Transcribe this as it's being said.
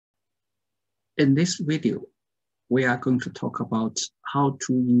In this video, we are going to talk about how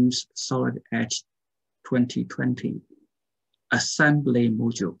to use Solid Edge 2020 assembly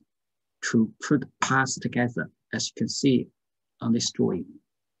module to put parts together, as you can see on this drawing.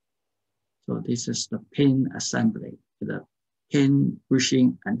 So this is the pin assembly, the pin,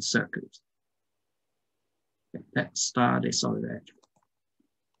 bushing, and circuit. Okay, let's start the Solid Edge.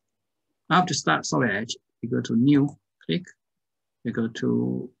 After start Solid Edge, you go to New, click, you go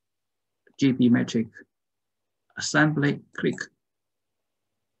to GB Metric Assembly, click.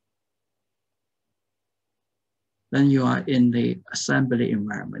 Then you are in the assembly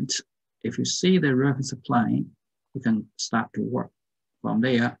environment. If you see the reference plane, you can start to work from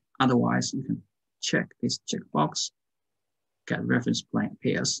there. Otherwise, you can check this checkbox, get reference plane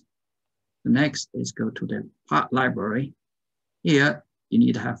pairs. The next is go to the part library. Here, you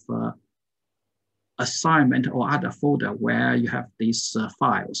need to have assignment or other folder where you have these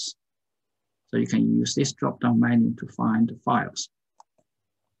files. So you can use this drop-down menu to find the files.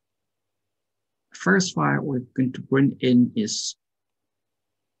 The first file we're going to bring in is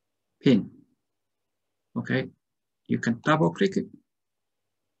pin. Okay, you can double-click it.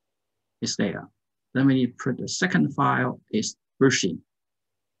 It's there. Then we need to put the second file is bushing.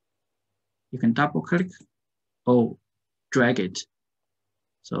 You can double-click or drag it.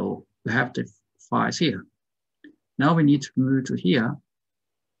 So we have the files here. Now we need to move to here.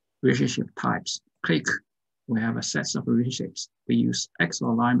 Relationship types. Click. We have a set of relationships. We use X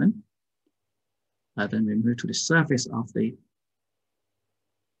alignment. Then we move to the surface of the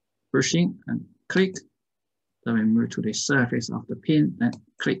bushing and click. Then we move to the surface of the pin and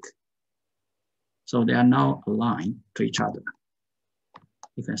click. So they are now aligned to each other.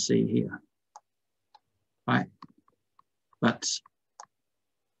 You can see here. Right? But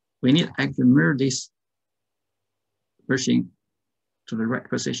we need to actually move this bushing to the right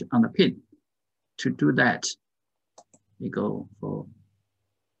position on the pin. To do that, we go for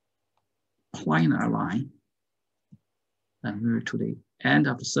planar line and move to the end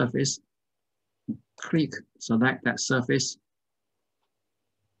of the surface. Click, select that surface,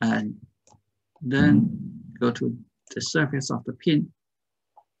 and then go to the surface of the pin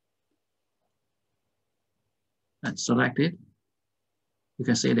and select it. You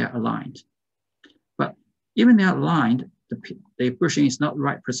can see they're aligned. But even they're aligned, the bushing is not the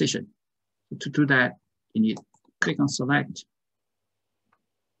right position. To do that, you need to click on select,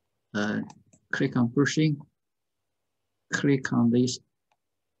 click on bushing, click on this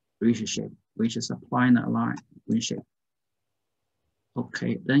relationship, which is a planar line relationship.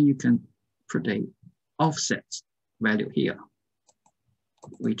 Okay, then you can put a offset value here,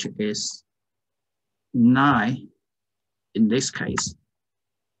 which is 9 in this case.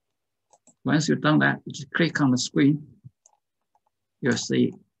 Once you've done that, you just click on the screen. You'll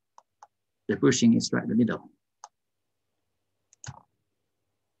see the bushing is right in the middle.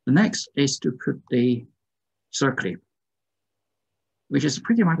 The next is to put the circlip, which is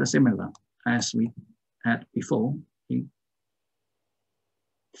pretty much similar as we had before. You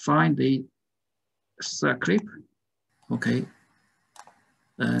find the circlip, okay,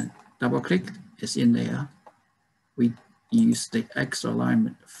 double click, it's in there. We use the X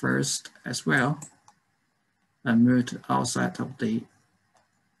alignment first as well, and move to outside of the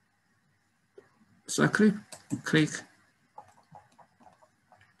circlip, click,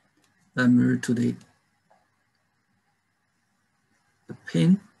 then move to the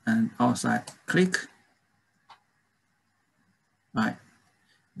pin and outside, click. Right,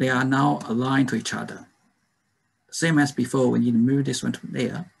 they are now aligned to each other. Same as before, we need to move this one to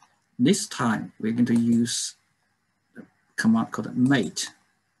there. This time, we're going to use the command called mate.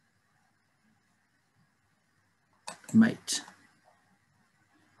 Mate.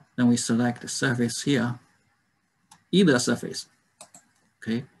 Then we select the surface here, either surface,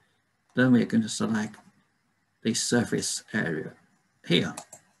 okay? Then we're going to select the surface area here,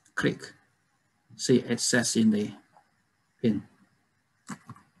 click. See, it says in the pin.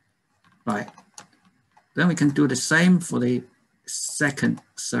 Right. Then we can do the same for the second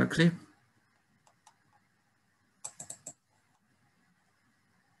circlip.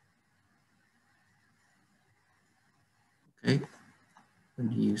 Okay,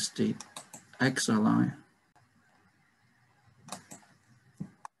 and use the X align.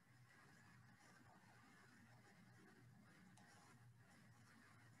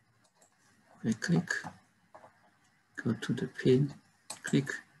 Okay, click, go to the pin, click.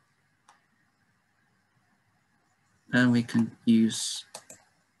 Then we can use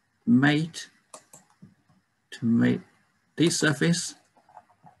mate to make this surface.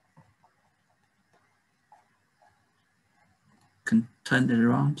 Can turn it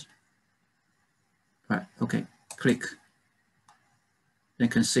around. Right, okay, click. You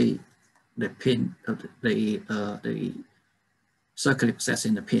can see the pin of the circuit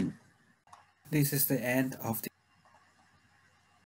accessing the pin. This is the end of the